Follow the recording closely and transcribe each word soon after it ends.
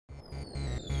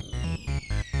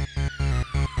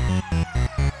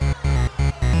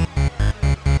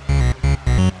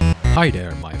Hi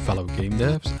there, my fellow game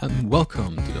devs, and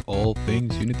welcome to the All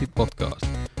Things Unity podcast.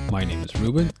 My name is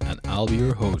Ruben, and I'll be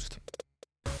your host.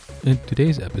 In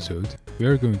today's episode, we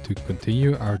are going to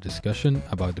continue our discussion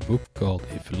about the book called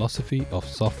A Philosophy of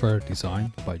Software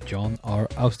Design by John R.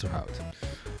 Ousterhout.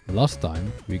 Last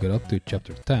time, we got up to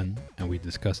chapter 10, and we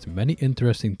discussed many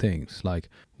interesting things, like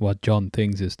what John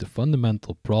thinks is the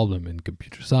fundamental problem in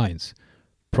computer science,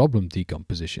 problem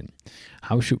decomposition.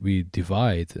 How should we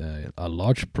divide a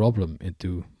large problem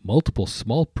into multiple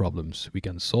small problems we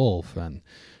can solve and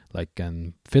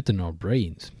can fit in our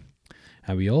brains?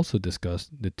 And we also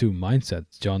discussed the two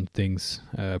mindsets John thinks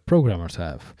programmers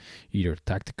have, either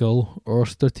tactical or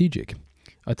strategic.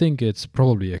 I think it's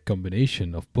probably a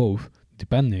combination of both,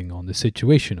 depending on the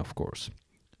situation, of course,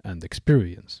 and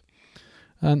experience.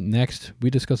 And next, we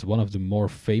discussed one of the more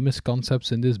famous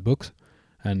concepts in this book,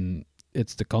 and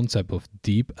it's the concept of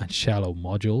deep and shallow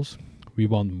modules. We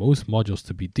want most modules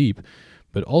to be deep,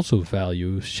 but also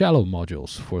value shallow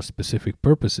modules for specific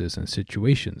purposes and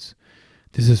situations.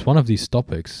 This is one of these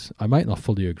topics I might not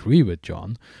fully agree with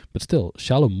John, but still,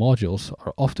 shallow modules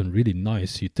are often really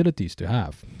nice utilities to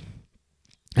have.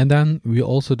 And then we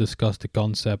also discussed the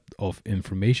concept of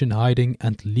information hiding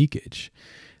and leakage.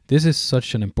 This is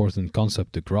such an important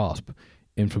concept to grasp.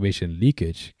 Information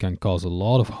leakage can cause a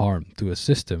lot of harm to a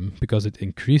system because it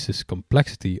increases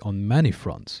complexity on many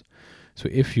fronts. So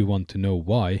if you want to know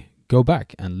why, go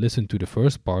back and listen to the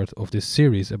first part of this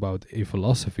series about a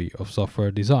philosophy of software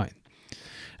design.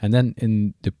 And then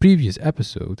in the previous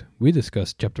episode, we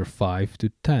discussed chapter 5 to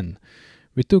 10.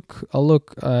 We took a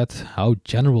look at how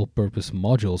general purpose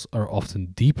modules are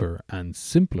often deeper and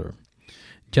simpler.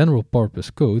 General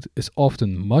purpose code is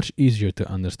often much easier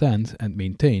to understand and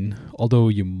maintain, although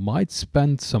you might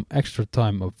spend some extra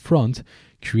time up front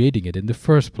creating it in the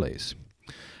first place.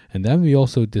 And then we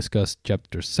also discussed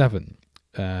chapter 7.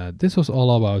 This was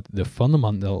all about the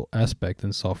fundamental aspect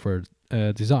in software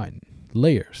design,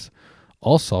 layers.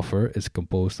 All software is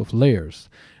composed of layers,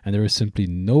 and there is simply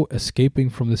no escaping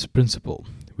from this principle.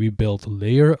 We build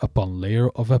layer upon layer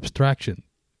of abstraction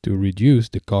to reduce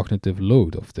the cognitive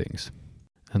load of things.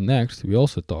 And next, we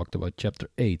also talked about chapter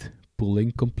 8,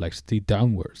 pulling complexity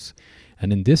downwards.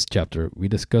 And in this chapter, we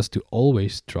discussed to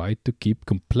always try to keep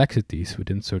complexities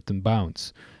within certain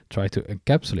bounds. Try to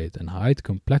encapsulate and hide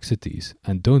complexities,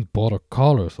 and don't bother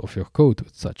callers of your code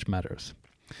with such matters.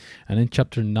 And in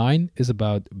chapter 9 is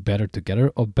about better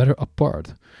together or better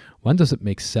apart. When does it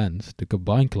make sense to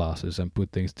combine classes and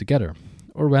put things together?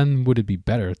 Or when would it be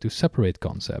better to separate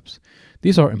concepts?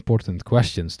 These are important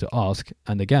questions to ask,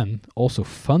 and again, also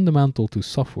fundamental to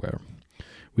software.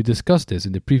 We discussed this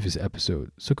in the previous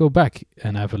episode, so go back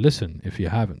and have a listen if you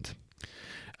haven't.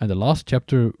 And the last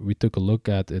chapter we took a look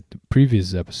at in the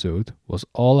previous episode was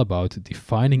all about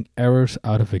defining errors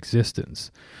out of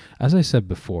existence. As I said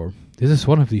before, this is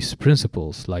one of these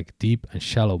principles, like deep and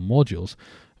shallow modules,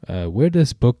 where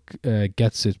this book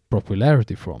gets its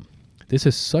popularity from. This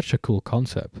is such a cool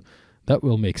concept that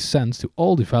will make sense to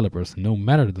all developers no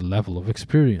matter the level of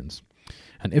experience.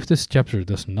 And if this chapter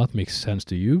does not make sense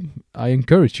to you, I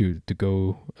encourage you to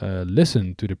go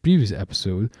listen to the previous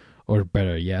episode, or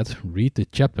better yet, read the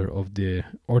chapter of the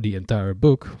entire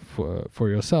book for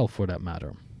yourself for that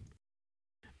matter.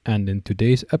 And in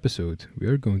today's episode, we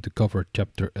are going to cover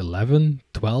chapter 11,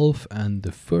 12, and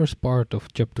the first part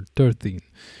of chapter 13.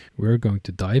 We are going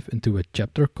to dive into a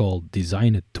chapter called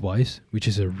Design It Twice, which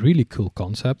is a really cool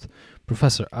concept.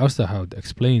 Professor Ousterhout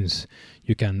explains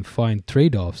you can find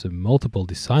trade-offs in multiple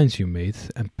designs you made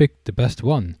and pick the best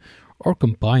one, or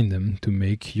combine them to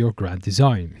make your grand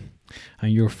design.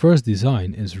 And your first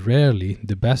design is rarely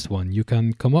the best one you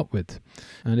can come up with.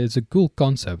 And it's a cool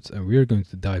concept, and we are going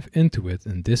to dive into it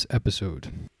in this episode.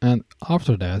 And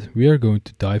after that, we are going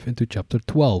to dive into chapter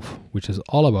 12, which is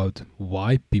all about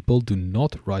why people do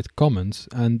not write comments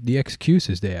and the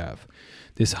excuses they have.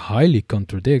 This highly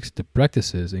contradicts the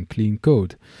practices in clean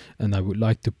code, and I would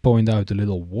like to point out a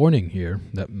little warning here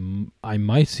that I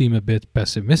might seem a bit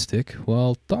pessimistic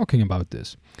while talking about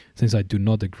this, since I do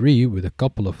not agree with a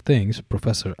couple of things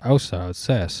Professor Ousterhout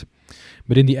says.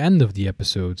 But in the end of the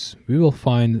episodes, we will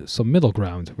find some middle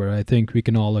ground where I think we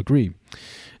can all agree.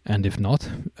 And if not,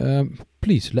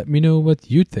 please let me know what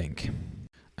you think.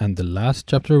 And the last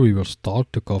chapter we will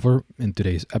start to cover in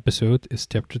today's episode is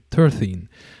chapter 13.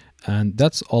 And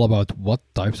that's all about what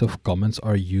types of comments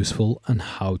are useful and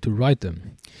how to write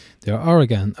them. There are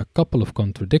again a couple of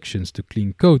contradictions to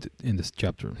clean code in this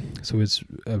chapter, so it's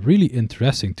really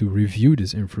interesting to review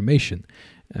this information.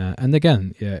 And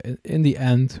again, in the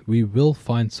end, we will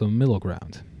find some middle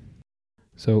ground.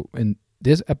 So in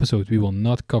This episode we will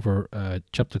not cover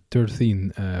chapter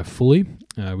 13 fully.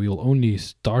 We will only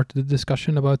start the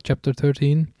discussion about chapter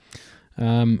 13,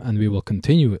 and we will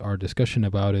continue our discussion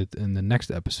about it in the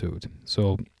next episode.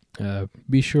 So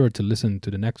be sure to listen to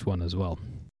the next one as well.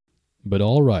 But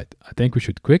alright, I think we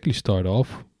should quickly start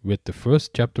off with the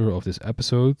first chapter of this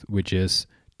episode, which is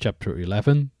chapter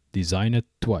 11, Design It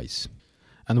Twice.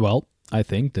 And well, I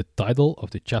think the title of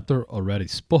the chapter already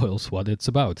spoils what it's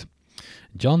about.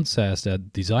 John says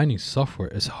that designing software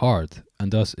is hard,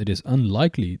 and thus it is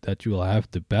unlikely that you will have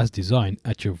the best design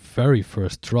at your very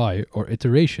first try or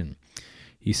iteration.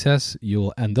 He says you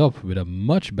will end up with a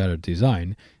much better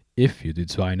design if you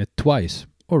design it twice,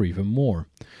 or even more.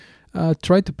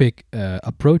 Try to pick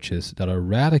approaches that are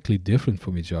radically different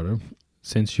from each other,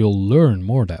 since you'll learn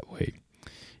more that way.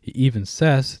 He even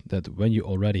says that when you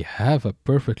already have a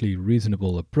perfectly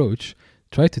reasonable approach,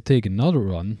 try to take another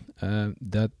one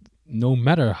that no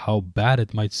matter how bad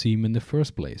it might seem in the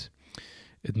first place.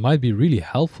 It might be really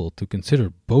helpful to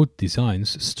consider both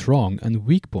designs' strong and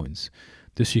weak points,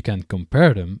 thus you can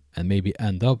compare them and maybe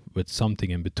end up with something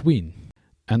in between.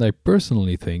 And I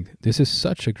personally think this is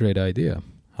such a great idea.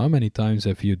 How many times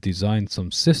have you designed some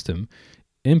system,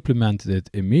 implemented it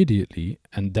immediately,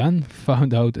 and then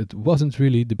found out it wasn't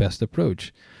really the best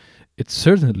approach? It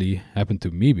certainly happened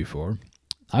to me before.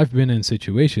 I've been in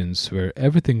situations where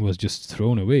everything was just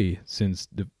thrown away since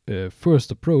the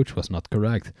first approach was not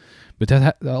correct. But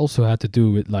that also had to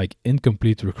do with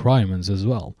incomplete requirements as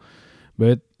well.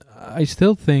 But I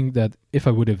still think that if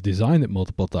I would have designed it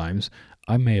multiple times,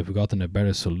 I may have gotten a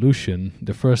better solution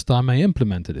the first time I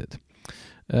implemented it.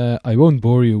 I won't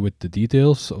bore you with the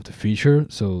details of the feature,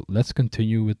 so let's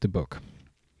continue with the book.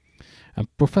 And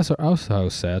Professor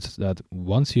Austerhaus said that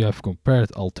once you have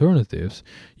compared alternatives,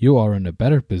 you are in a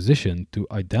better position to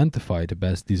identify the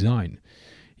best design.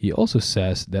 He also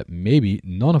says that maybe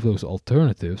none of those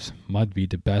alternatives might be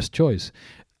the best choice,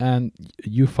 and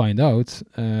you find out,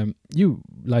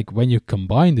 when you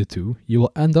combine the two, you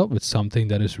will end up with something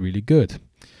that is really good.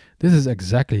 This is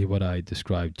exactly what I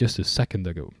described just a second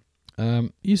ago.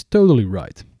 He's totally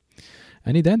right.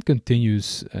 And he then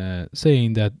continues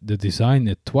saying that the design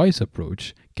it twice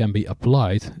approach can be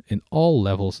applied in all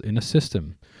levels in a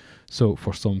system. So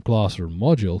for some class or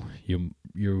module,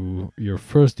 your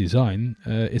first design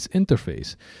is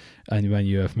interface. And when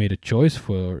you have made a choice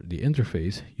for the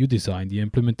interface, you design the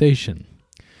implementation.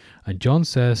 And John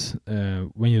says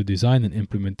when you design an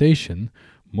implementation,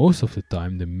 most of the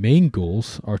time the main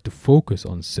goals are to focus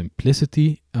on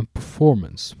simplicity and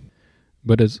performance.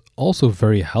 But it's also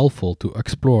very helpful to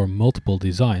explore multiple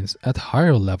designs at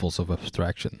higher levels of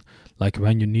abstraction, like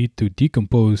when you need to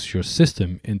decompose your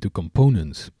system into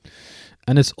components.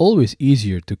 And it's always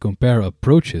easier to compare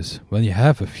approaches when you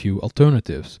have a few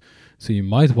alternatives, so you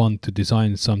might want to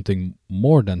design something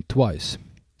more than twice.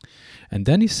 And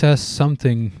then he says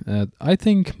something that I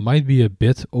think might be a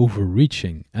bit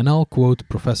overreaching, and I'll quote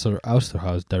Professor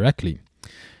Austerhaus directly.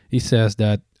 He says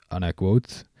that, and I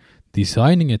quote,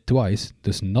 "Designing it twice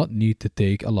does not need to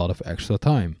take a lot of extra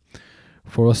time.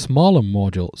 For a smaller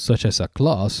module such as a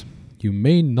class, you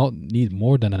may not need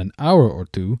more than an hour or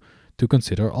two to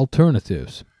consider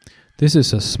alternatives. This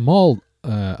is a small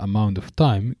amount of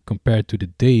time compared to the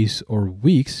days or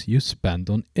weeks you spend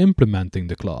on implementing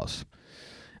the class."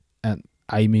 And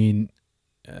I mean,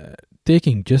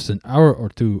 taking just an hour or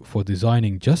two for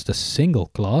designing just a single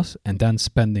class and then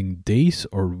spending days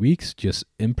or weeks just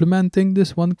implementing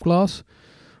this one class?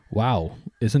 Wow,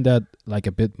 isn't that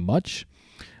a bit much?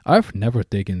 I've never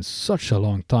taken such a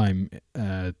long time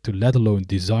to let alone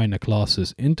design a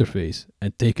class's interface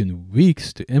and taken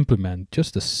weeks to implement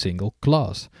just a single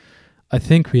class. I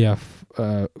think we have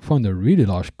found a really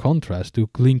large contrast to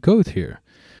clean code here.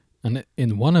 And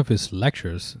in one of his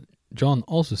lectures, John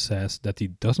also says that he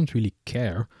doesn't really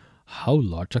care how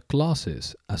large a class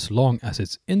is, as long as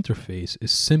its interface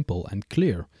is simple and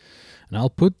clear. And I'll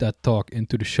put that talk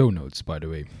into the show notes, by the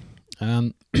way.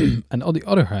 And on the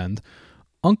other hand,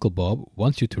 Uncle Bob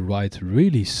wants you to write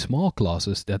really small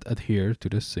classes that adhere to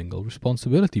the single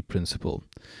responsibility principle.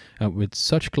 And with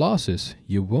such classes,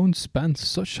 you won't spend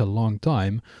such a long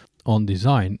time on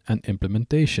design and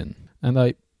implementation. And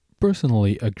I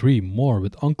personally agree more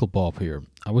with Uncle Bob here.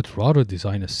 I would rather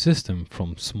design a system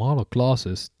from smaller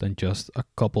classes than just a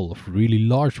couple of really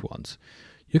large ones.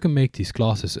 You can make these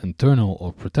classes internal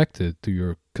or protected to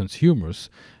your consumers,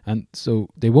 and so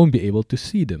they won't be able to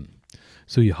see them.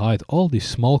 So you hide all these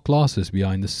small classes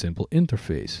behind a simple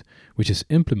interface, which is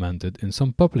implemented in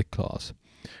some public class.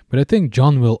 But I think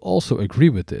John will also agree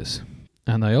with this.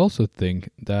 And I also think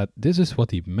that this is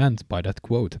what he meant by that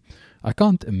quote. I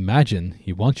can't imagine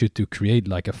he wants you to create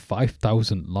like a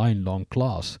 5,000 line long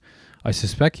class. I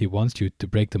suspect he wants you to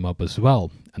break them up as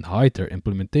well and hide their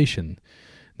implementation.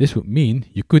 This would mean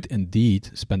you could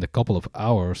indeed spend a couple of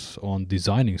hours on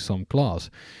designing some class,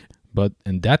 but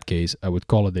in that case I would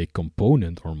call it a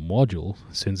component or module,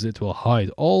 since it will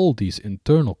hide all these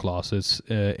internal classes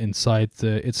inside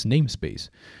its namespace.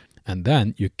 And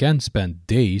then you can spend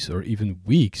days or even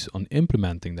weeks on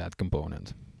implementing that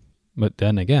component. But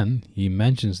then again, he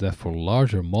mentions that for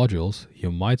larger modules,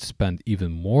 you might spend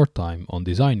even more time on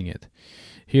designing it.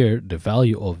 Here, the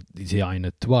value of design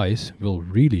it twice will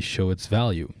really show its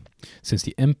value. Since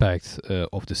the impact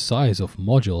of the size of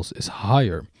modules is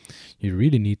higher, you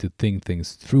really need to think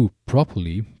things through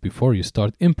properly before you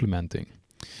start implementing.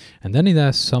 And then he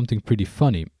has something pretty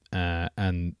funny,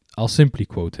 and I'll simply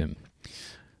quote him.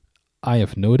 I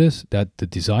have noticed that the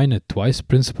design it twice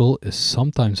principle is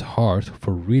sometimes hard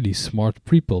for really smart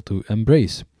people to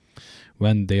embrace.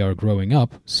 When they are growing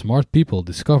up, smart people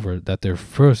discover that their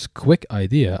first quick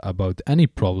idea about any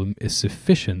problem is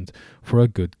sufficient for a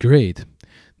good grade.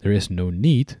 There is no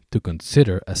need to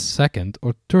consider a second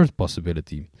or third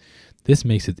possibility. This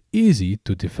makes it easy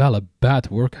to develop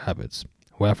bad work habits.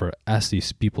 However, as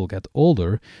these people get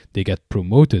older, they get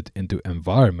promoted into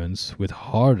environments with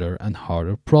harder and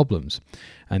harder problems.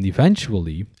 And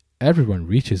eventually, everyone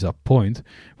reaches a point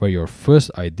where your first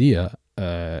idea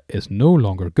is no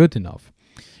longer good enough.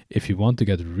 If you want to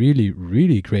get really,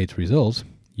 really great results,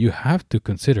 you have to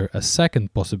consider a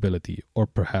second possibility or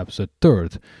perhaps a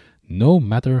third, no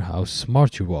matter how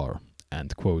smart you are.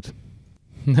 End quote.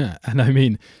 And I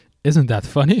mean, isn't that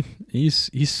funny? He's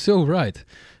so right.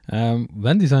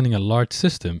 When designing a large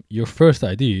system, your first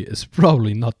idea is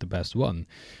probably not the best one.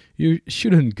 You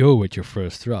shouldn't go with your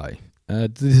first try. The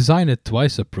design it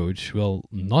twice approach will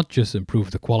not just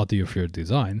improve the quality of your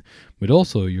design, but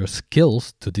also your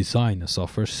skills to design a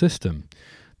software system.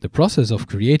 The process of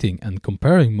creating and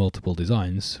comparing multiple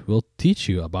designs will teach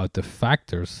you about the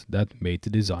factors that made the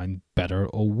design better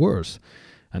or worse.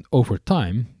 And over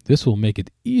time, this will make it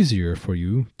easier for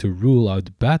you to rule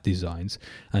out bad designs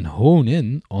and hone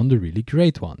in on the really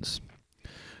great ones.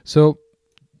 So,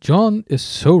 John is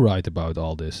so right about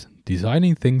all this.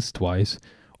 Designing things twice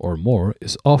or more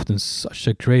is often such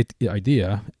a great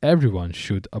idea, everyone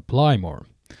should apply more.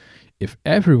 If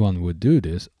everyone would do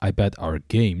this, I bet our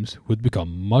games would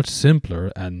become much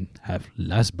simpler and have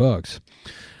less bugs.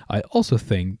 I also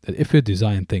think that if you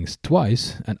design things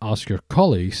twice and ask your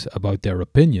colleagues about their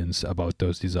opinions about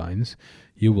those designs,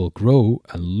 you will grow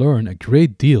and learn a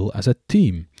great deal as a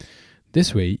team.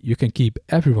 This way, you can keep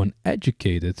everyone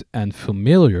educated and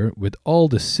familiar with all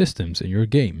the systems in your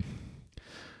game.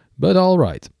 But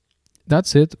alright,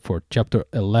 that's it for chapter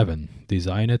 11,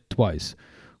 Design It Twice.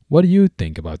 What do you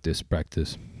think about this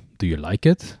practice? Do you like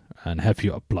it? And have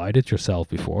you applied it yourself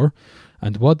before?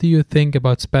 And what do you think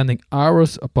about spending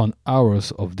hours upon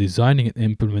hours of designing an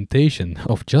implementation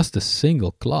of just a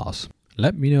single class?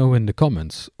 Let me know in the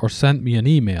comments or send me an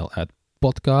email at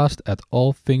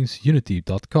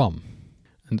podcast@allthingsunity.com.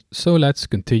 And so let's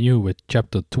continue with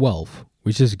chapter 12,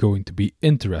 which is going to be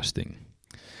interesting.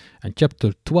 And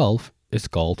chapter 12 is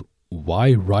called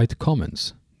Why Write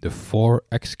Comments? The 4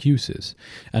 excuses,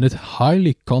 and it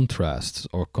highly contrasts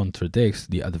or contradicts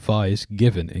the advice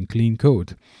given in clean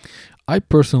code. I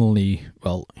personally,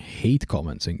 hate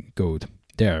comments in code.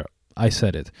 There, I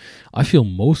said it. I feel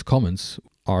most comments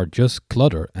are just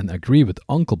clutter and agree with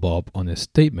Uncle Bob on his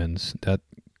statements that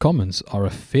comments are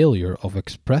a failure of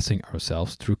expressing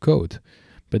ourselves through code.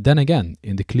 But then again,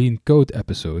 in the Clean Code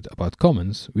episode about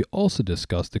comments, we also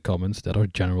discussed the comments that are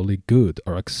generally good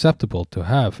or acceptable to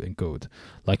have in code.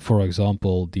 Like for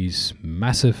example, these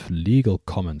massive legal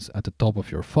comments at the top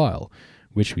of your file,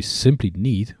 which we simply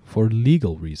need for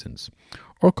legal reasons.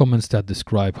 Or comments that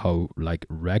describe how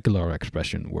regular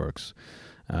expression works.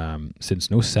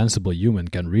 Since no sensible human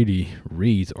can really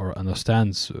read or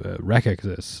understand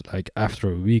regex after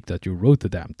a week that you wrote the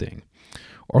damn thing.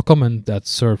 Or comments that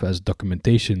serve as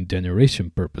documentation generation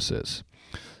purposes.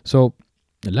 So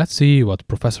let's see what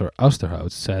Professor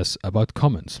Austerhout says about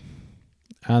comments.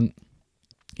 And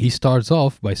he starts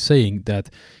off by saying that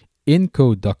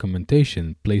in-code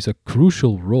documentation plays a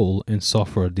crucial role in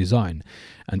software design,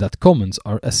 and that comments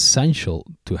are essential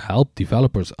to help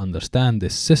developers understand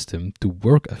this system to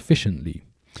work efficiently.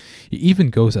 He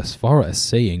even goes as far as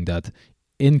saying that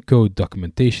in-code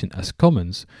documentation as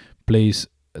comments plays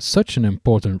such an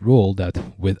important role that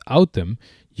without them,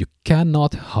 you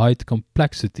cannot hide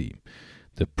complexity.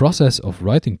 The process of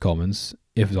writing comments,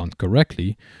 if done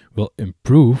correctly, will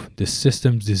improve the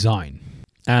system's design.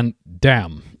 And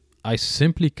damn, I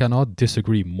simply cannot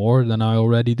disagree more than I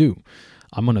already do.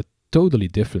 I'm on a totally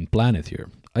different planet here.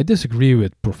 I disagree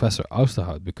with Professor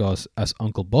Austerhout because, as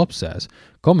Uncle Bob says,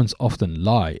 comments often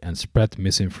lie and spread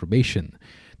misinformation.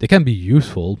 They can be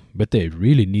useful, but they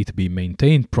really need to be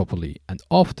maintained properly, and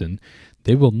often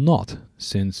they will not,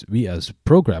 since we as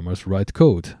programmers write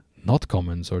code, not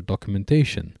comments or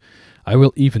documentation. I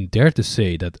will even dare to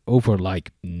say that over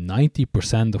like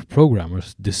 90% of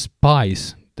programmers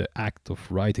despise the act of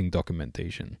writing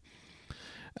documentation.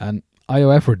 And I,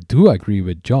 however, do agree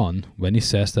with John when he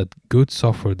says that good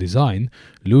software design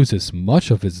loses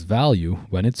much of its value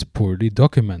when it's poorly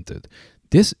documented.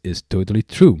 This is totally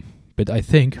true, but I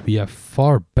think we have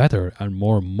far better and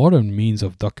more modern means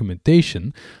of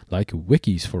documentation, like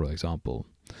wikis, for example.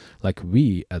 Like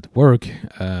we at work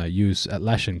use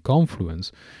Atlassian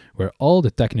Confluence, where all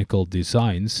the technical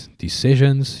designs,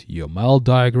 decisions, UML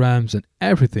diagrams, and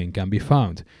everything can be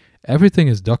found. Everything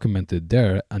is documented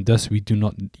there, and thus we do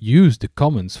not use the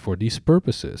comments for these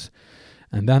purposes.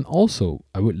 And then also,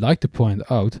 I would like to point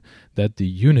out that the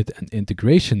unit and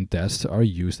integration tests are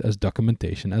used as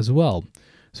documentation as well.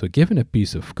 So given a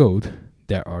piece of code,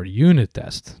 there are unit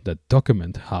tests that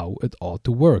document how it ought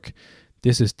to work.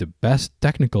 This is the best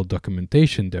technical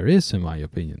documentation there is, in my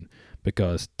opinion,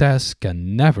 because tests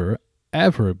can never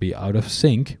ever be out of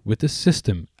sync with the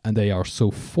system, and they are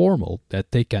so formal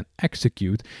that they can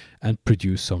execute and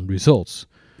produce some results.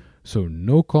 So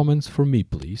no comments for me,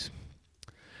 please.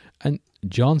 And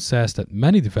John says that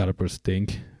many developers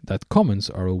think that comments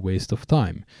are a waste of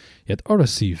time, yet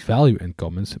others see value in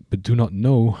comments but do not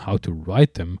know how to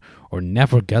write them or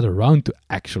never get around to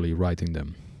actually writing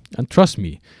them. And trust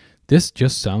me, this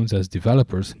just sounds as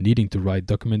developers needing to write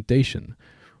documentation.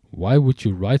 Why would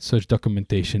you write such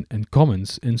documentation and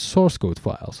comments in source code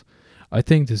files? I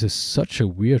think this is such a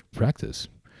weird practice.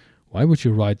 Why would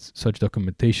you write such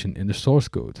documentation in the source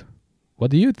code?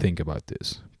 What do you think about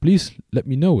this? Please let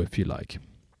me know if you like.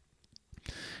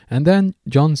 And then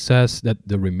John says that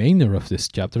the remainder of this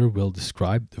chapter will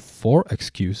describe the 4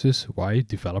 excuses why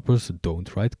developers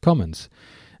don't write comments.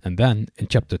 And then in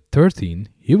chapter 13,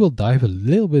 he will dive a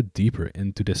little bit deeper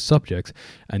into this subject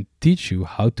and teach you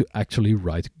how to actually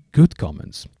write good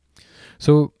comments.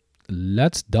 So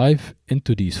let's dive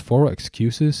into these 4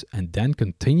 excuses and then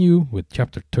continue with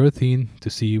chapter 13 to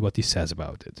see what he says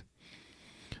about it.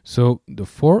 So the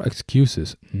 4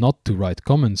 excuses not to write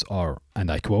comments are,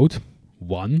 and I quote,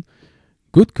 1.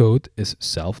 Good code is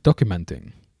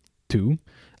self-documenting. 2.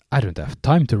 I don't have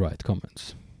time to write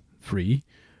comments. 3.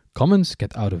 Comments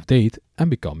get out of date and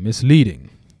become misleading.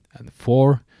 And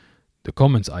 4. The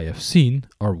comments I have seen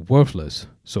are worthless,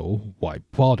 so why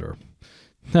bother?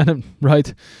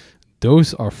 Right,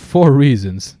 those are 4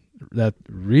 reasons that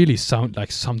really sound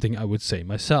like something I would say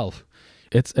myself.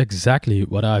 It's exactly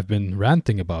what I've been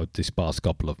ranting about these past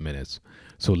couple of minutes.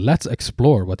 So let's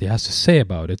explore what he has to say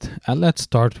about it, and let's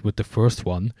start with the first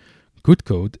one. Good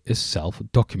code is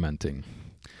self-documenting.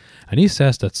 And he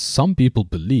says that some people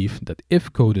believe that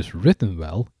if code is written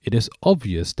well, it is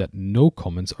obvious that no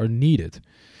comments are needed.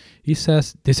 He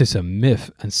says this is a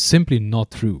myth and simply not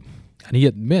true. And he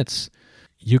admits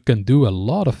you can do a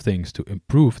lot of things to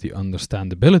improve the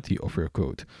understandability of your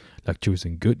code, like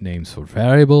choosing good names for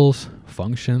variables,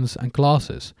 functions, and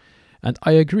classes. And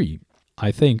I agree.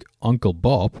 I think Uncle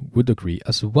Bob would agree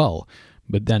as well.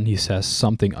 But then he says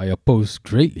something I oppose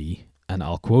greatly, and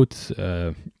I'll quote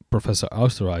Professor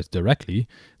Austerhout directly,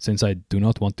 since I do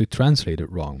not want to translate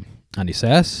it wrong. And he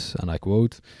says, and I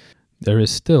quote, "There is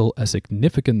still a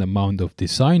significant amount of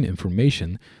design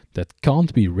information that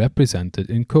can't be represented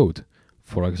in code.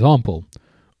 For example,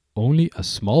 only a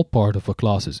small part of a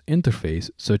class's interface,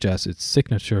 such as its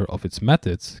signature of its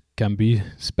methods, can be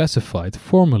specified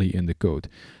formally in the code.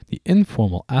 The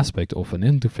informal aspect of an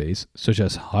interface, such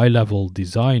as high-level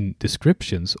design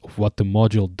descriptions of what the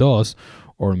module does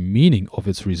or meaning of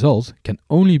its results, can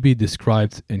only be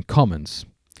described in comments."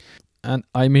 And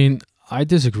I mean, I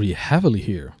disagree heavily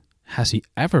here. Has he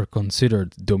ever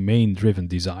considered domain-driven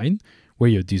design, where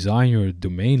you design your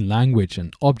domain language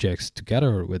and objects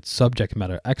together with subject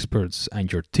matter experts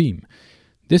and your team?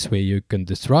 This way you can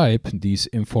describe these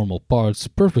informal parts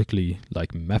perfectly,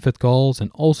 like method calls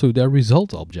and also their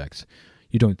result objects.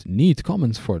 You don't need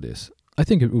comments for this. I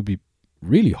think it would be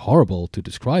really horrible to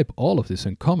describe all of this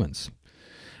in comments.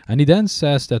 And he then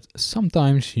says that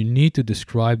sometimes you need to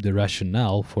describe the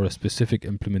rationale for a specific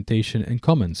implementation in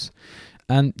comments.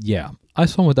 And yeah, I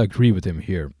somewhat agree with him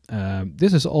here.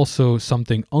 This is also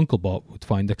something Uncle Bob would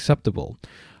find acceptable.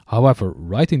 However,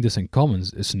 writing this in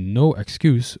comments is no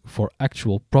excuse for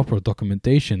actual proper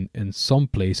documentation in some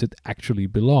place it actually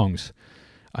belongs.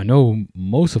 I know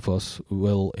most of us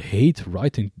will hate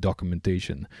writing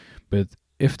documentation, but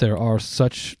if there are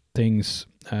such things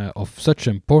of such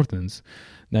importance,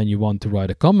 then you want to write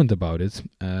a comment about it.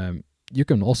 You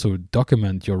can also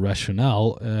document your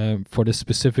rationale for the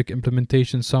specific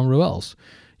implementation somewhere else.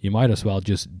 You might as well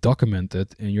just document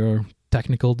it in your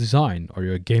technical design or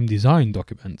your game design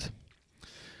document.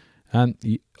 And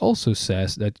he also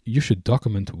says that you should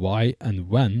document why and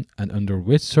when and under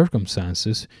which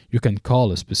circumstances you can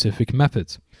call a specific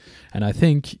method. And I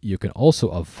think you can also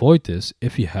avoid this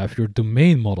if you have your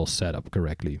domain model set up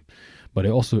correctly. But I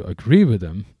also agree with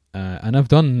him, and I've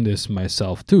done this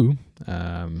myself too.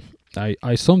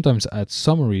 I sometimes add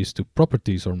summaries to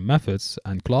properties or methods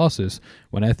and classes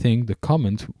when I think the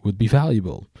comment would be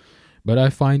valuable. But I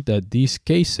find that these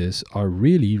cases are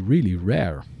really, really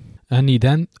rare. And he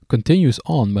then continues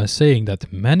on by saying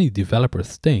that many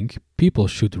developers think people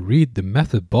should read the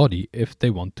method body if they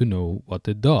want to know what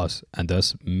it does, and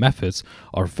thus methods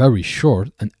are very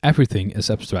short and everything is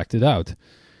abstracted out.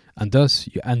 And thus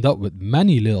you end up with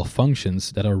many little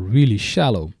functions that are really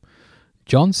shallow.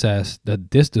 John says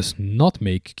that this does not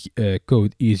make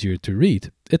code easier to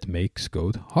read, it makes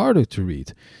code harder to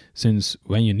read, since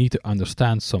when you need to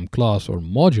understand some class or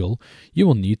module, you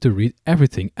will need to read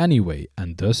everything anyway,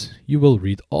 and thus you will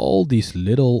read all these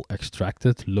little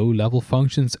extracted low-level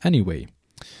functions anyway.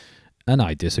 And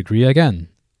I disagree again.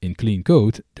 In clean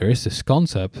code, there is this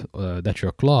concept that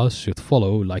your class should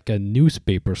follow like a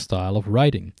newspaper style of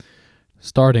writing,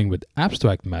 starting with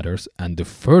abstract matters, and the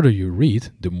further you read,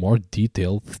 the more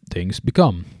detailed things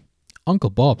become. Uncle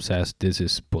Bob says this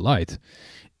is polite.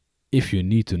 If you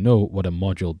need to know what a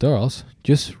module does,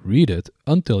 just read it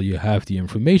until you have the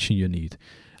information you need.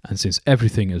 And since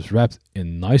everything is wrapped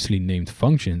in nicely named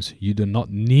functions, you do not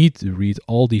need to read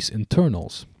all these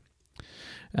internals.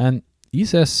 And he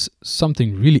says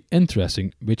something really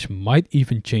interesting, which might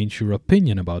even change your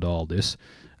opinion about all this,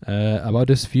 about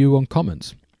his view on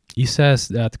comments. He says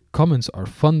that comments are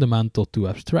fundamental to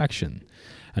abstraction.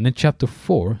 And in chapter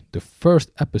 4, the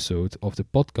first episode of the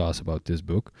podcast about this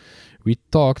book, we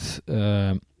talked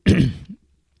about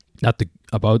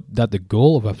the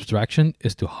goal of abstraction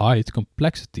is to hide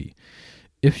complexity.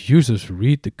 If users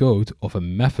read the code of a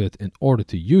method in order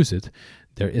to use it,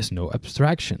 there is no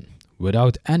abstraction.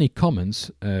 Without any comments,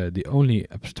 the only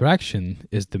abstraction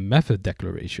is the method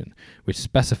declaration, which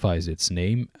specifies its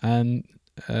name and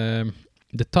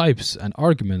the types and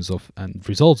arguments of and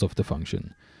results of the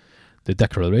function. The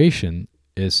declaration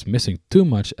is missing too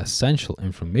much essential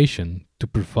information to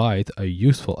provide a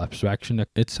useful abstraction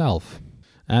itself.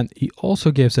 And he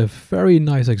also gives a very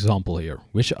nice example here,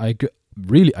 which I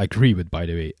really agree with, by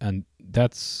the way, and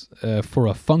that's for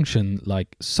a function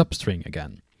like substring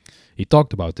again. He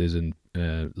talked about this in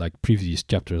like previous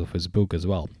chapters of his book as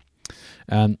well.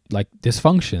 And like this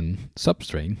function,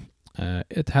 substring,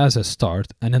 it has a start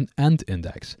and an end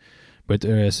index, but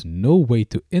there is no way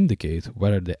to indicate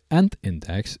whether the end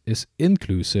index is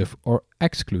inclusive or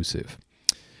exclusive.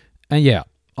 And yeah,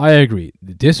 I agree,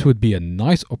 this would be a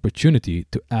nice opportunity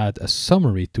to add a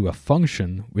summary to a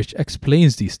function which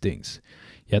explains these things.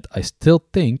 Yet I still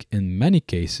think in many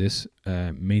cases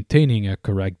maintaining a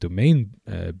correct domain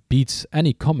beats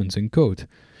any comments in code.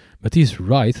 But he's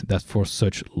right that for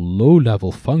such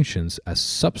low-level functions as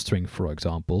substring, for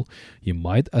example, you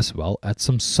might as well add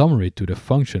some summary to the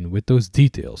function with those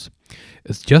details.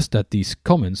 It's just that these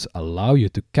comments allow you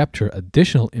to capture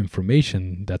additional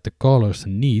information that the callers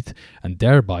need and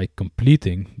thereby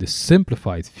completing the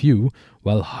simplified view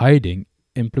while hiding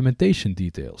implementation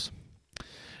details.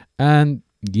 And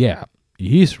yeah,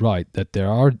 he's right that there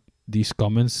are these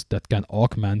comments that can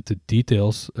augment the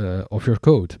details of your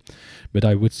code, but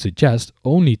I would suggest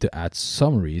only to add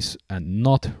summaries and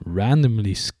not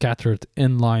randomly scattered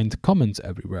inlined comments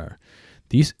everywhere.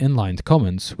 These inlined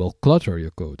comments will clutter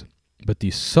your code, but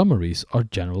these summaries are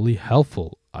generally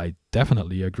helpful. I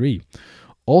definitely agree.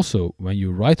 Also, when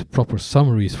you write proper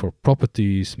summaries for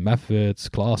properties, methods,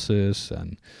 classes,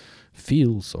 and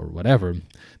fields or whatever,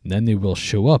 then they will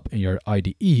show up in your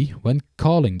IDE when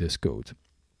calling this code.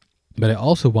 But I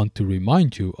also want to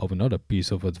remind you of another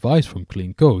piece of advice from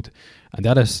Clean Code, and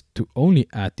that is to only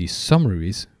add these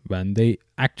summaries when they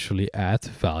actually add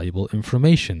valuable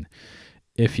information.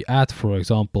 If you add, for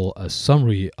example, a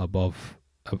summary above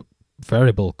a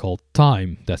variable called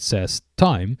time that says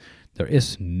time, there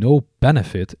is no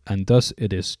benefit and thus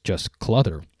it is just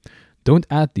clutter. Don't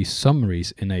add these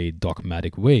summaries in a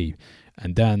dogmatic way,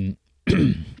 and then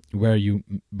where you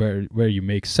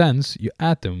make sense, you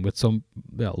add them with some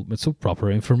proper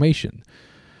information.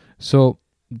 So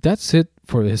that's it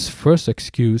for his first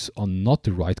excuse on not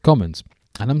to write comments.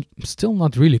 And I'm still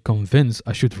not really convinced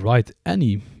I should write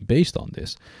any based on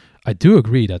this. I do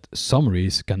agree that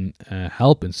summaries can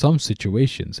help in some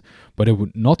situations, but I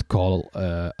would not call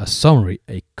a summary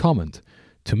a comment.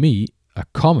 To me, a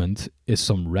comment is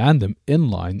some random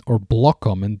inline or block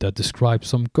comment that describes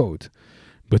some code.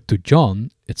 But to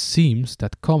John, it seems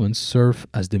that comments serve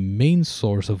as the main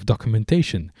source of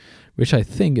documentation, which I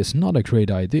think is not a great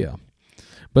idea.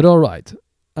 But alright,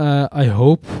 I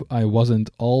hope I wasn't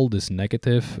all this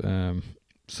negative.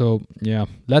 So yeah,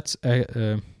 let's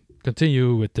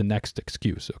continue with the next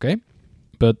excuse, okay?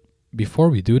 But before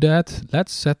we do that,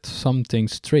 let's set some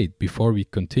things straight before we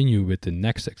continue with the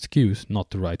next excuse not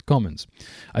to write comments.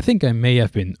 I think I may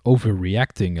have been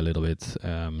overreacting a little bit,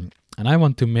 and I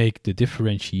want to make the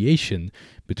differentiation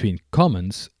between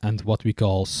comments and what we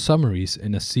call summaries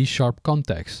in a C#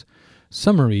 context.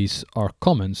 Summaries are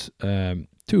comments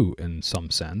too in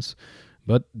some sense,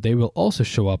 but they will also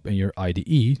show up in your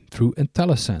IDE through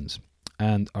IntelliSense,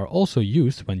 and are also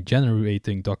used when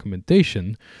generating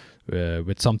documentation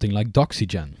with something like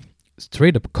Doxygen.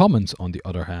 Straight up comments, on the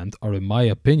other hand, are in my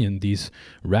opinion these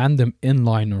random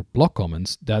inline or block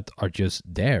comments that are just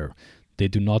there. They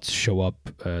do not show up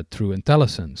through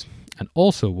IntelliSense, and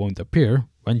also won't appear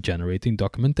when generating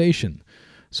documentation.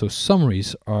 So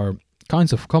summaries are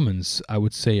kinds of comments I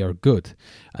would say are good,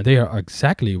 and they are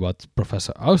exactly what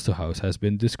Professor Austerhaus has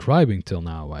been describing till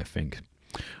now, I think.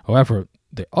 However,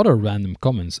 the other random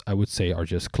comments I would say are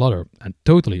just clutter and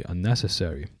totally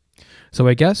unnecessary. So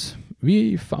I guess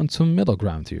we found some middle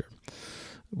ground here.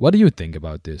 What do you think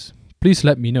about this? Please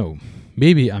let me know.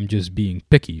 Maybe I'm just being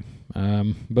picky.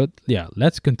 But yeah,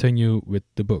 let's continue with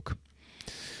the book.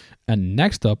 And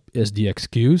next up is the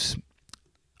excuse,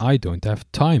 I don't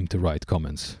have time to write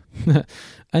comments.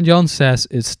 And John says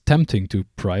it's tempting to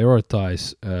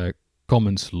prioritize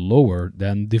comments lower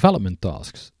than development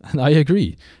tasks. And I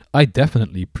agree. I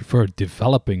definitely prefer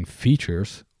developing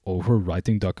features over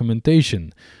writing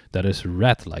documentation that is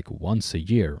read like once a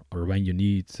year, or when you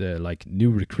need like new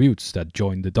recruits that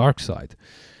join the dark side.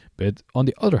 But on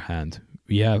the other hand,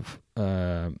 we have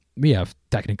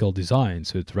technical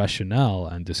designs with rationale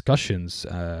and discussions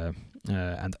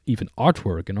and even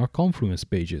artwork in our Confluence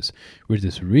pages, which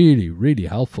is really, really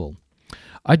helpful.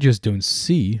 I just don't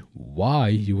see why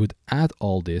you would add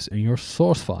all this in your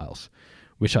source files,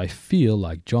 which I feel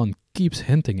like John keeps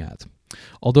hinting at,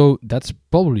 although that's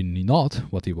probably not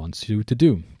what he wants you to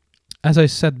do. As I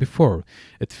said before,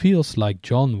 it feels like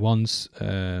John wants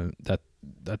that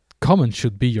comments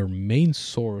should be your main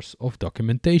source of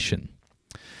documentation.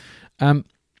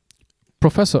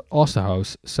 Professor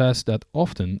Austerhaus says that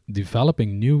often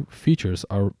developing new features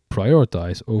are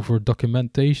prioritized over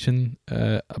documentation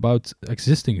about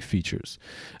existing features.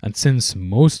 And since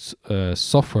most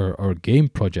software or game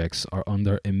projects are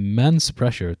under immense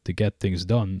pressure to get things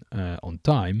done on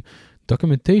time,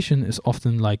 documentation is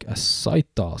often like a side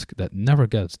task that never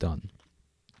gets done.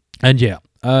 And yeah,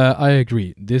 I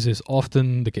agree, this is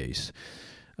often the case.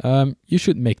 You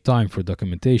should make time for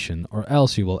documentation, or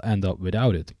else you will end up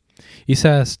without it. He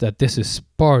says that this is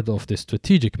part of the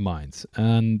strategic mind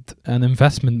and an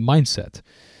investment mindset.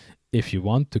 If you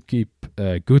want to keep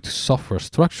a good software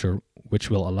structure,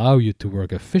 which will allow you to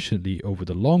work efficiently over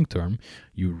the long term,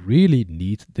 you really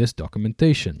need this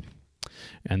documentation.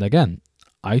 And again,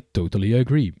 I totally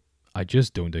agree. I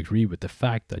just don't agree with the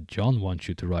fact that John wants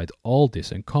you to write all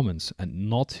this in comments and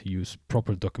not use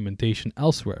proper documentation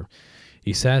elsewhere.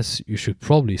 He says you should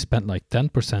probably spend like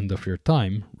 10% of your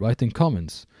time writing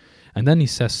comments. And then he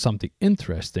says something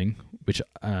interesting, which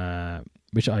I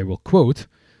will quote.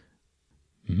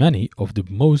 Many of the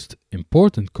most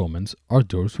important comments are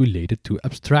those related to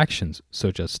abstractions,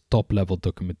 such as top-level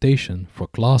documentation for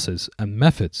classes and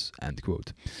methods, end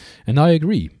quote. And I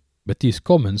agree, but these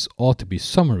comments ought to be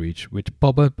summaries which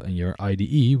pop up in your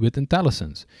IDE with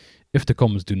IntelliSense. If the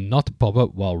comments do not pop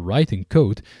up while writing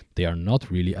code, they are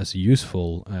not really as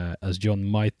useful as John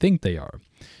might think they are.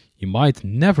 You might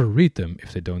never read them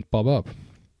if they don't pop up.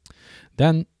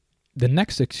 Then, the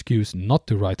next excuse not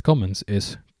to write comments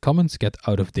is comments get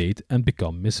out of date and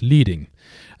become misleading.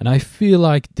 And I feel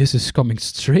like this is coming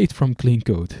straight from clean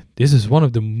code. This is one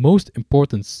of the most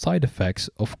important side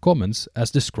effects of comments as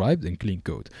described in clean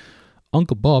code.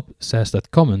 Uncle Bob says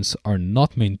that comments are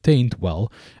not maintained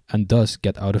well and thus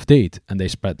get out of date, and they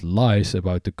spread lies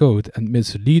about the code and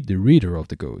mislead the reader of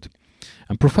the code.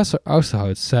 And Professor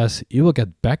Austerhaus says he will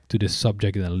get back to this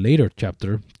subject in a later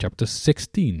chapter, chapter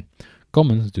 16.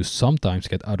 Comments do sometimes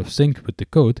get out of sync with the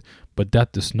code, but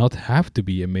that does not have to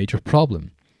be a major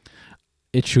problem.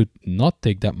 It should not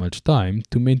take that much time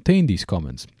to maintain these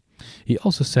comments. He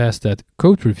also says that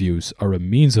code reviews are a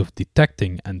means of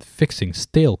detecting and fixing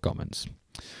stale comments.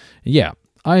 Yeah,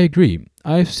 I agree.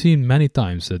 I've seen many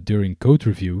times that during code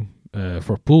review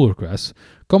for pull requests,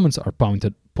 comments are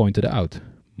pointed out.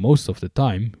 Most of the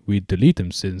time, we delete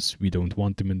them since we don't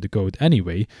want them in the code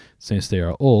anyway, since they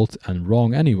are old and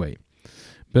wrong anyway.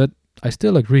 But I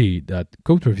still agree that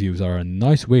code reviews are a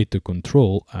nice way to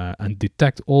control and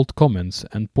detect old comments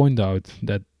and point out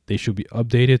that they should be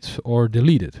updated or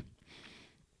deleted.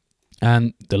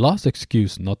 And the last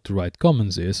excuse not to write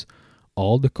comments is,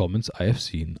 all the comments I have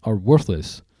seen are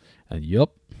worthless. And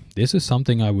yup, this is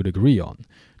something I would agree on.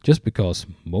 Just because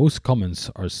most comments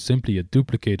are simply a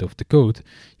duplicate of the code,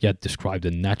 yet describe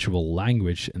the natural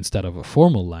language instead of a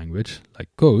formal language, like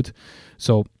code.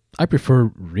 So I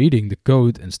prefer reading the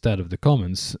code instead of the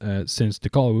comments, since the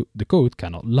code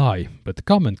cannot lie, but the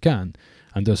comment can,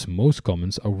 and thus most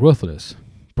comments are worthless.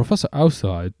 Professor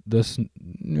Outside does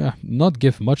not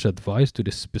give much advice to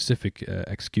this specific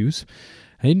excuse.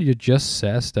 He just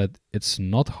says that it's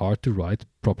not hard to write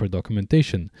proper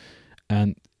documentation,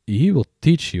 and he will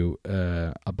teach you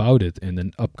about it in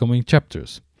the upcoming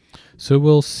chapters. So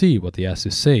we'll see what he has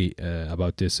to say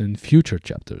about this in future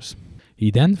chapters.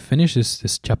 He then finishes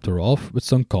this chapter off with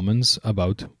some comments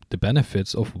about the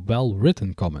benefits of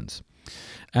well-written comments.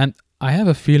 And I have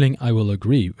a feeling I will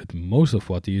agree with most of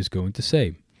what he is going to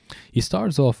say. He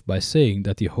starts off by saying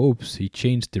that he hopes he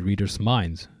changed the reader's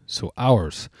mind, so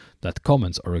ours, that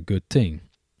comments are a good thing.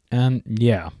 And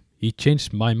yeah, he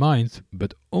changed my mind,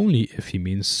 but only if he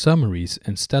means summaries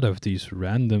instead of these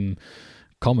random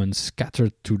comments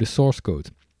scattered through the source code.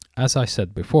 As I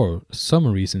said before,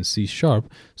 summaries in C#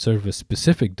 serve a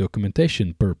specific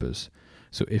documentation purpose,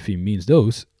 so if he means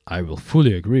those, I will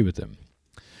fully agree with him.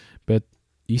 But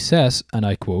he says, and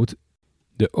I quote,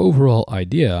 "The overall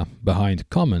idea behind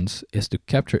comments is to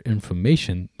capture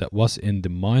information that was in the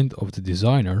mind of the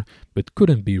designer but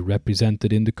couldn't be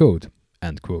represented in the code."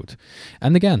 End quote.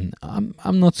 And again,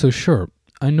 I'm not so sure.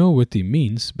 I know what he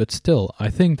means, but still,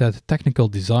 I think that technical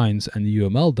designs and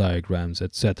UML diagrams,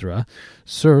 etc.,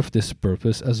 serve this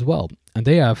purpose as well, and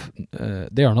they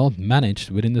are not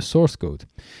managed within the source code.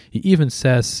 He even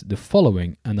says the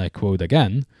following, and I quote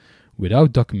again,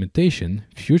 "Without documentation,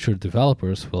 future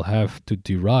developers will have to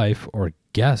derive or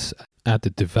guess at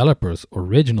the developer's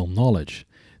original knowledge.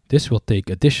 This will take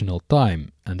additional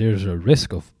time, and there is a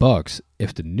risk of bugs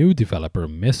if the new developer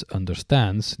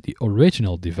misunderstands the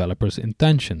original developer's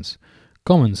intentions.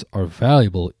 Comments are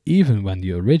valuable even when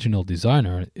the original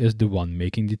designer is the one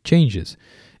making the changes.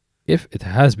 If it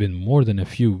has been more than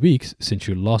a few weeks since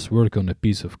you last worked on a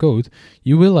piece of code,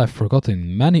 you will have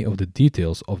forgotten many of the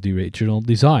details of the original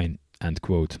design." End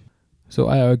quote. So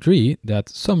I agree that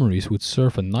summaries would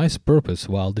serve a nice purpose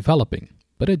while developing.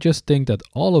 But I just think that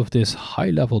all of this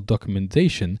high-level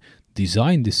documentation,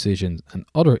 design decisions, and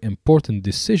other important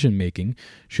decision-making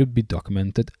should be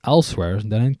documented elsewhere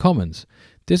than in comments.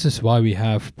 This is why we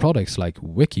have products like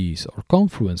wikis or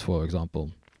Confluence, for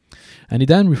example. And he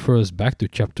then refers back to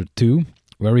chapter 2,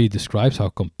 where he describes how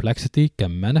complexity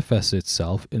can manifest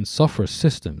itself in software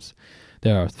systems.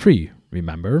 There are 3,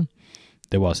 remember?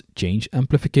 There was change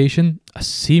amplification. A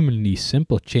seemingly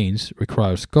simple change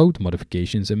requires code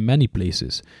modifications in many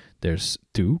places. There's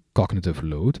 2, cognitive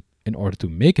load. In order to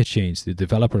make a change, the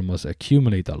developer must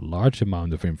accumulate a large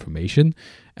amount of information.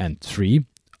 And 3,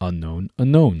 unknown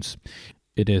unknowns.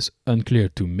 It is unclear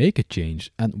to make a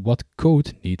change and what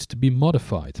code needs to be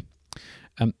modified.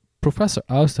 And Professor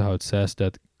Ousterhout says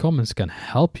that comments can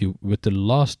help you with the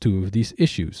last 2 of these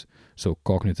issues, so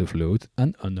cognitive load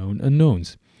and unknown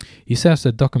unknowns. He says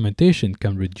that documentation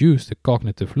can reduce the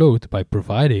cognitive load by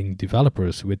providing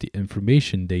developers with the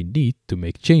information they need to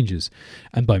make changes,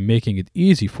 and by making it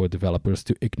easy for developers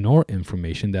to ignore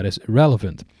information that is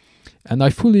irrelevant. And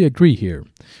I fully agree here.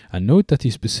 And note that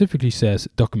he specifically says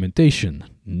documentation,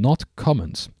 not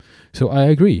comments. So I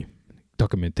agree.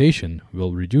 Documentation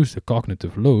will reduce the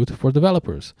cognitive load for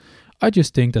developers. I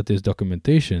just think that this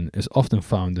documentation is often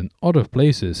found in other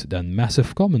places than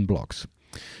massive comment blocks.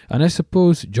 And I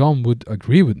suppose John would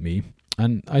agree with me,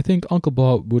 and I think Uncle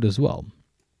Bob would as well.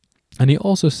 And he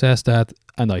also says that,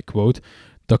 and I quote,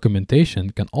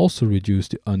 "Documentation can also reduce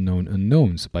the unknown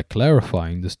unknowns by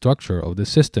clarifying the structure of the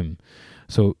system,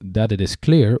 so that it is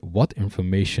clear what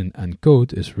information and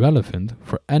code is relevant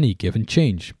for any given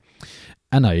change."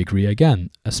 And I agree again,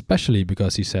 especially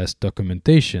because he says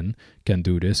documentation can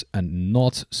do this and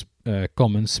not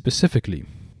comments specifically.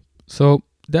 So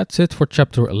that's it for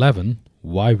chapter 11.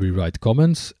 Why we write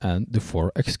comments and the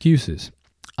 4 excuses.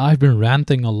 I've been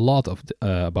ranting a lot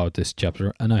about this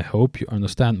chapter, and I hope you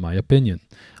understand my opinion.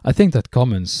 I think that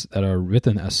comments that are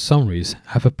written as summaries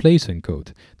have a place in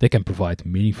code. They can provide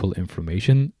meaningful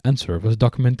information and serve as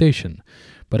documentation.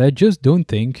 But I just don't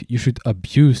think you should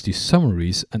abuse these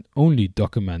summaries and only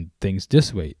document things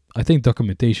this way. I think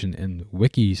documentation in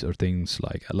wikis or things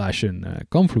like Atlassian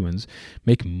Confluence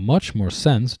make much more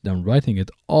sense than writing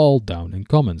it all down in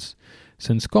comments,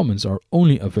 since comments are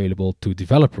only available to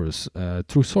developers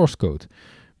through source code.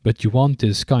 But you want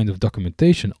this kind of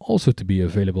documentation also to be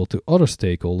available to other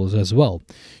stakeholders as well.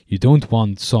 You don't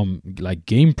want some like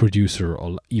game producer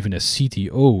or even a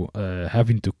CTO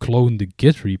having to clone the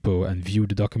Git repo and view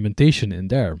the documentation in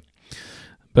there.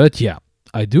 But yeah,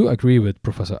 I do agree with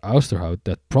Professor Austerhout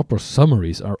that proper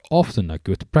summaries are often a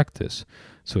good practice.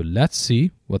 So let's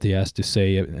see what he has to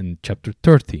say in chapter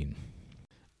 13.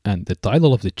 And the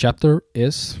title of the chapter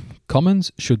is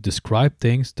Comments Should Describe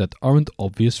Things That Aren't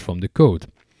Obvious from the Code.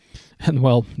 And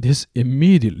well, this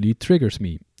immediately triggers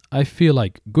me. I feel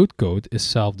like good code is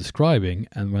self-describing,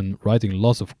 and when writing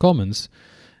lots of comments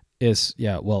is,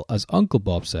 as Uncle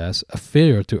Bob says, a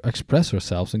failure to express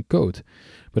ourselves in code.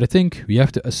 But I think we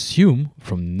have to assume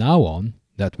from now on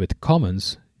that with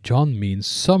comments, John means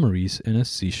summaries in a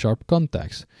C#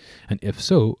 context. And if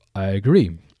so, I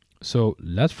agree. So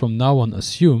let's from now on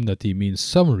assume that he means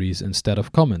summaries instead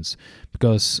of comments,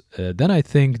 because then I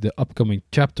think the upcoming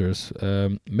chapters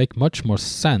make much more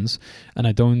sense, and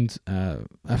I don't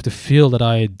have to feel that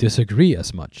I disagree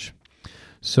as much.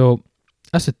 So,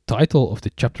 as the title of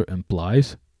the chapter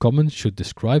implies, comments should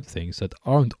describe things that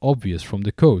aren't obvious from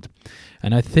the code.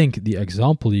 And I think the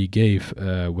example he gave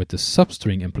with the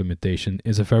substring implementation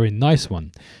is a very nice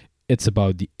one. It's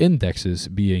about the indexes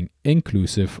being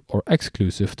inclusive or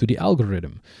exclusive to the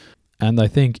algorithm. And I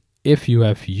think if you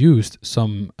have used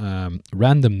some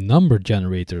random number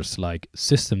generators like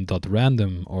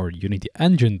system.random or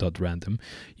unityengine.random,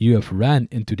 you have ran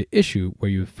into the issue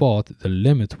where you thought the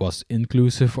limit was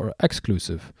inclusive or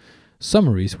exclusive.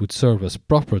 Summaries would serve as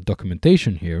proper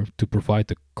documentation here to provide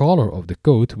the caller of the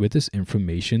code with this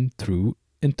information through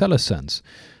IntelliSense.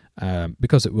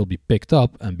 Because it will be picked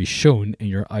up and be shown in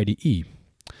your IDE.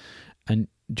 And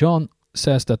John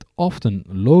says that often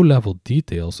low-level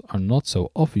details are not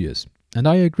so obvious. And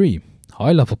I agree.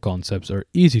 High-level concepts are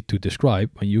easy to describe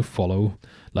when you follow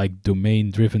like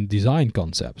domain-driven design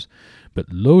concepts.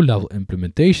 But low-level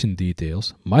implementation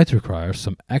details might require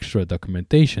some extra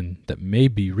documentation that may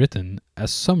be written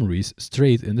as summaries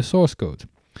straight in the source code.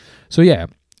 So yeah,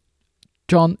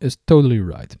 John is totally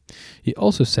right. He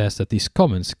also says that these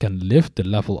comments can lift the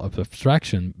level of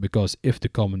abstraction because if the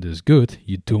comment is good,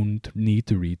 you don't need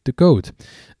to read the code.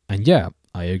 And yeah,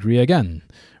 I agree again.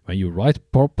 When you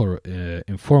write proper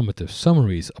informative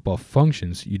summaries about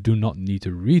functions, you do not need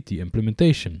to read the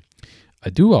implementation. I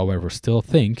do, however, still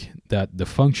think that the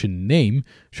function name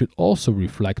should also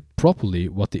reflect properly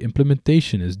what the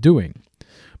implementation is doing.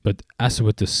 But as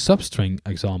with the substring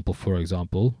example, for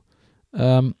example,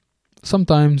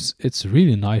 sometimes it's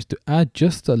really nice to add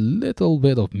just a little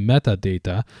bit of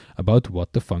metadata about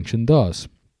what the function does.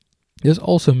 This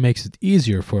also makes it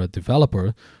easier for a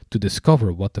developer to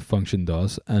discover what the function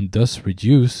does and thus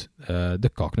reduce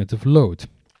the cognitive load.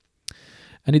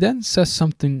 And he then says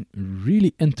something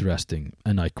really interesting,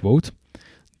 and I quote,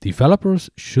 "Developers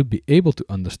should be able to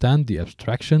understand the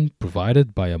abstraction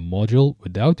provided by a module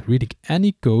without reading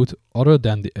any code other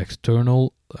than the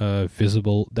external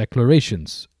visible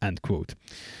declarations," end quote.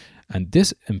 And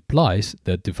this implies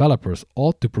that developers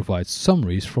ought to provide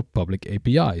summaries for public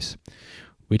APIs,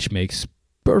 which makes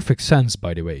perfect sense,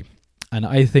 by the way. And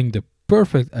I think the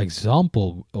perfect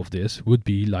example of this would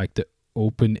be like the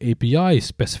Open API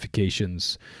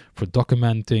specifications for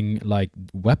documenting like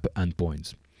web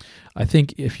endpoints. I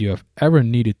think if you have ever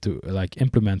needed to like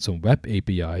implement some web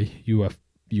API, you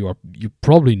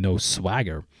probably know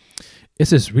Swagger. It's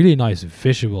this really nice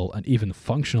visual and even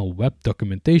functional web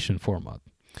documentation format.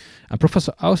 And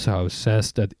Professor Austerhout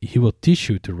says that he will teach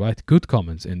you to write good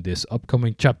comments in this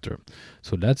upcoming chapter.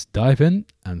 So let's dive in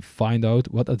and find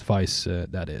out what advice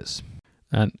that is.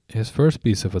 And his first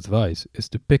piece of advice is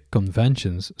to pick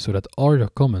conventions so that all your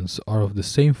comments are of the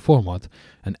same format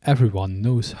and everyone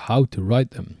knows how to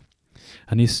write them.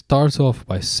 And he starts off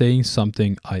by saying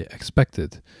something I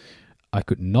expected. I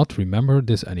could not remember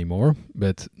this anymore,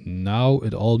 but now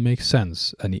it all makes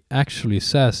sense. And he actually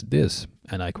says this,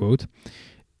 and I quote,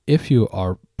 "If you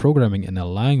are programming in a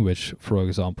language, for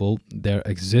example, there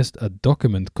exists a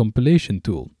document compilation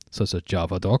tool, such as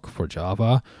Javadoc for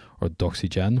Java, or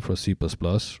Doxygen for C++,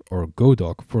 or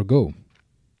Godoc for Go."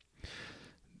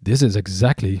 This is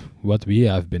exactly what we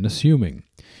have been assuming.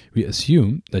 We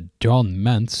assume that John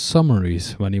meant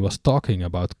summaries when he was talking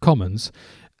about comments,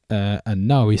 and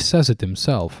now he says it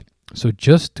himself. So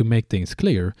just to make things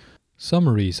clear,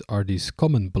 summaries are these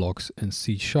comment blocks in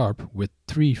C# with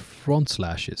 3 front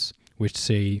slashes, which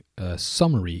say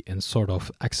summary in sort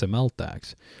of XML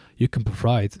tags. You can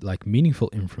provide like meaningful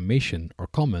information or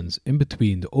comments in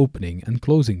between the opening and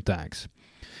closing tags.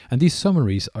 And these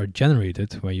summaries are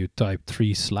generated when you type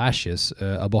 3 slashes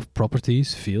above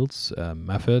properties, fields,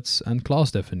 methods, and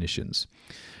class definitions.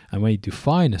 And when you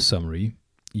define a summary,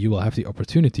 you will have the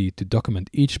opportunity to document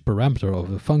each parameter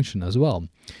of the function as well,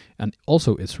 and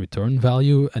also its return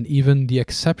value and even the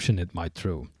exception it might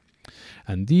throw.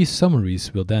 And these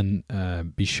summaries will then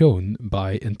be shown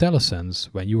by IntelliSense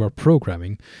when you are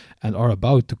programming and are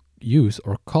about to use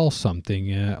or call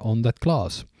something on that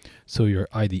class. So your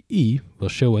IDE will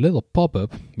show a little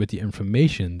pop-up with the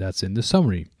information that's in the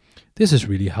summary. This is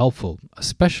really helpful,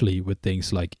 especially with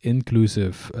things like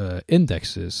inclusive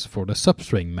indexes for the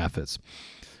substring methods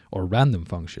or random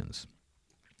functions.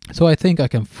 So I think I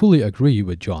can fully agree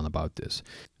with John about this.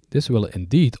 This will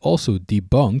indeed also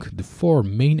debunk the 4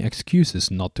 main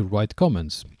excuses not to write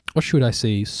comments, or should I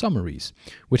say summaries,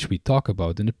 which we talked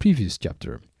about in the previous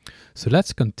chapter. So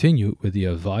let's continue with the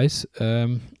advice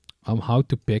on how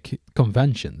to pick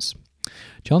conventions.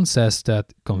 John says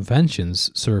that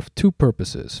conventions serve 2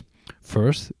 purposes.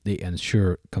 First, they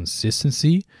ensure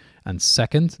consistency, and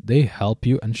second, they help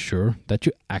you ensure that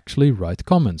you actually write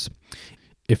comments.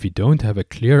 If you don't have a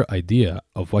clear idea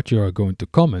of what you are going to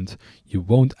comment, you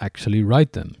won't actually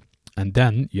write them, and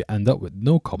then you end up with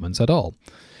no comments at all.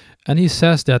 And he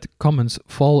says that comments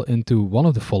fall into one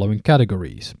of the following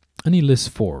categories, and he lists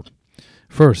 4.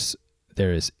 First,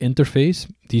 there is interface.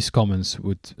 These comments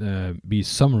would be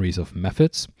summaries of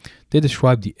methods. They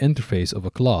describe the interface of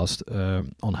a class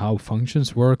on how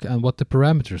functions work and what the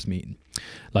parameters mean,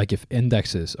 like if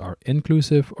indexes are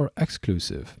inclusive or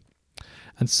exclusive.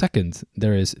 And second,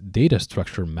 there is data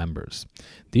structure members.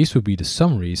 These would be the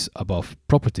summaries above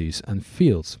properties and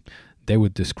fields. They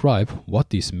would describe what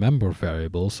these member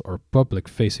variables or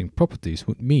public-facing properties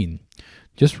would mean.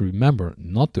 Just remember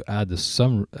not to add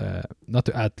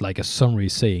like a summary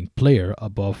saying player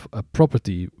above a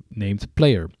property named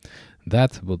player.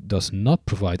 That does not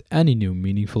provide any new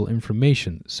meaningful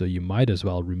information, so you might as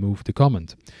well remove the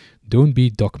comment. Don't be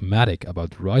dogmatic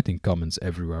about writing comments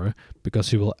everywhere,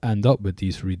 because you will end up with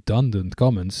these redundant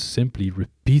comments simply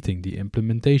repeating the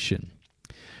implementation.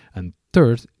 And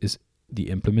third is the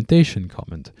implementation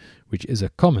comment, which is a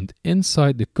comment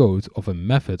inside the code of a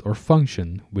method or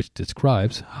function which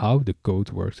describes how the code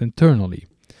works internally.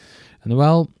 And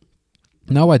well,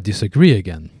 now I disagree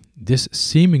again. These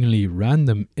seemingly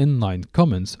random inline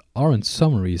comments aren't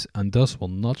summaries and thus will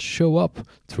not show up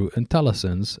through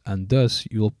IntelliSense, and thus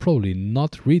you'll probably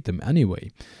not read them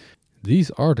anyway. These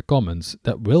are the comments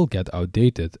that will get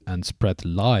outdated and spread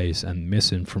lies and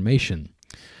misinformation.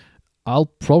 I'll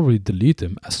probably delete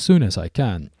them as soon as I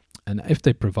can, and if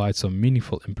they provide some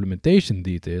meaningful implementation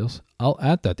details, I'll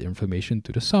add that information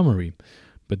to the summary.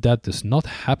 But that does not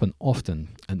happen often,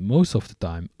 and most of the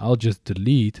time I'll just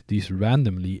delete these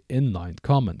randomly inlined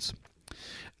comments.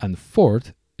 And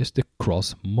fourth is the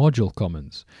cross-module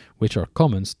comments, which are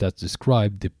comments that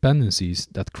describe dependencies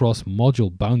that cross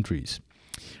module boundaries.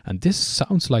 And this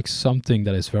sounds like something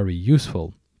that is very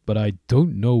useful, but I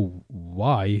don't know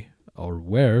why or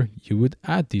where you would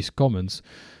add these comments,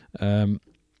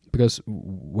 because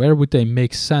where would they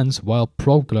make sense while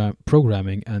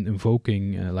programming and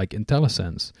invoking like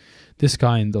IntelliSense? This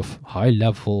kind of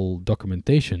high-level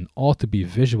documentation ought to be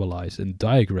visualized in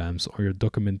diagrams or your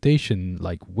documentation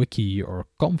like Wiki or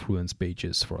Confluence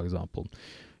pages, for example.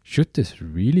 Should this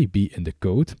really be in the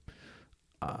code?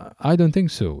 I don't think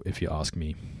so, if you ask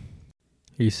me.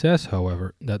 He says,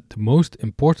 however, that the most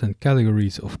important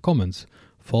categories of comments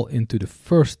fall into the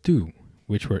first 2,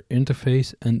 which were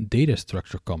interface and data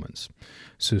structure comments,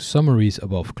 so summaries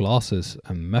above classes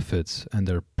and methods and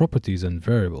their properties and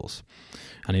variables.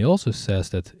 And he also says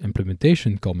that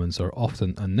implementation comments are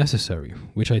often unnecessary,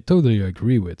 which I totally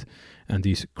agree with, and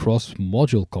these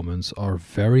cross-module comments are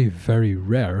very, very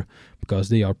rare because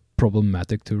they are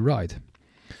problematic to write.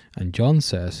 And John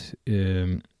says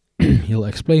he'll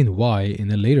explain why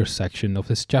in a later section of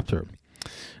this chapter.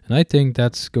 And I think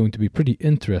that's going to be pretty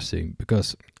interesting,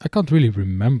 because I can't really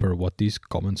remember what these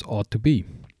comments ought to be.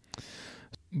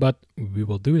 But we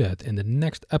will do that in the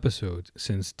next episode,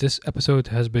 since this episode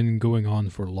has been going on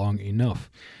for long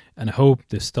enough. And I hope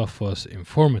this stuff was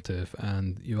informative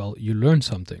and you learned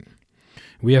something.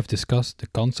 We have discussed the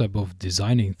concept of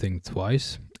designing things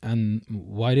twice, and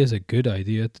why it is a good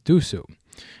idea to do so.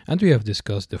 And we have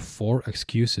discussed the 4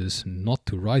 excuses not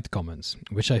to write comments,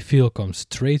 which I feel come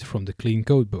straight from the Clean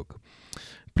Code book.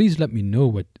 Please let me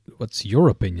know what's your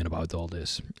opinion about all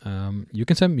this. You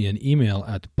can send me an email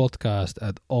at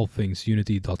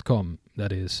podcast@allthingsunity.com.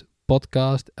 That is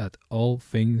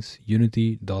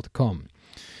podcast@allthingsunity.com.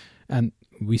 And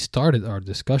we started our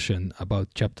discussion about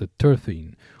chapter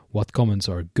 13, what comments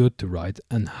are good to write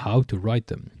and how to write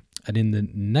them. And in the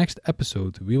next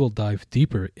episode, we will dive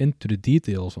deeper into the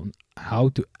details on how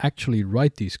to actually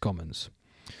write these comments.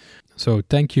 So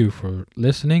thank you for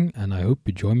listening, and I hope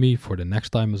you join me for the next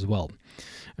time as well.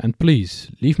 And please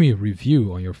leave me a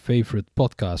review on your favorite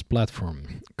podcast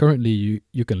platform. Currently,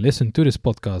 you can listen to this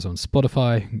podcast on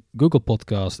Spotify, Google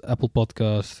Podcasts, Apple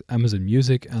Podcasts, Amazon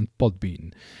Music, and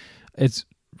Podbean. It's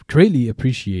greatly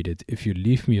appreciated if you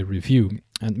leave me a review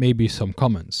and maybe some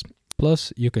comments.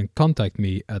 Plus, you can contact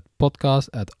me at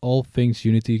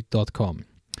podcast@allthingsunity.com.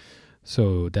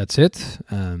 So that's it.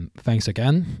 Thanks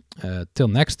again. Till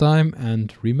next time,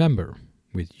 and remember,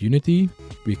 with Unity,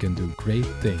 we can do great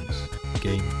things.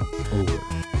 Game over.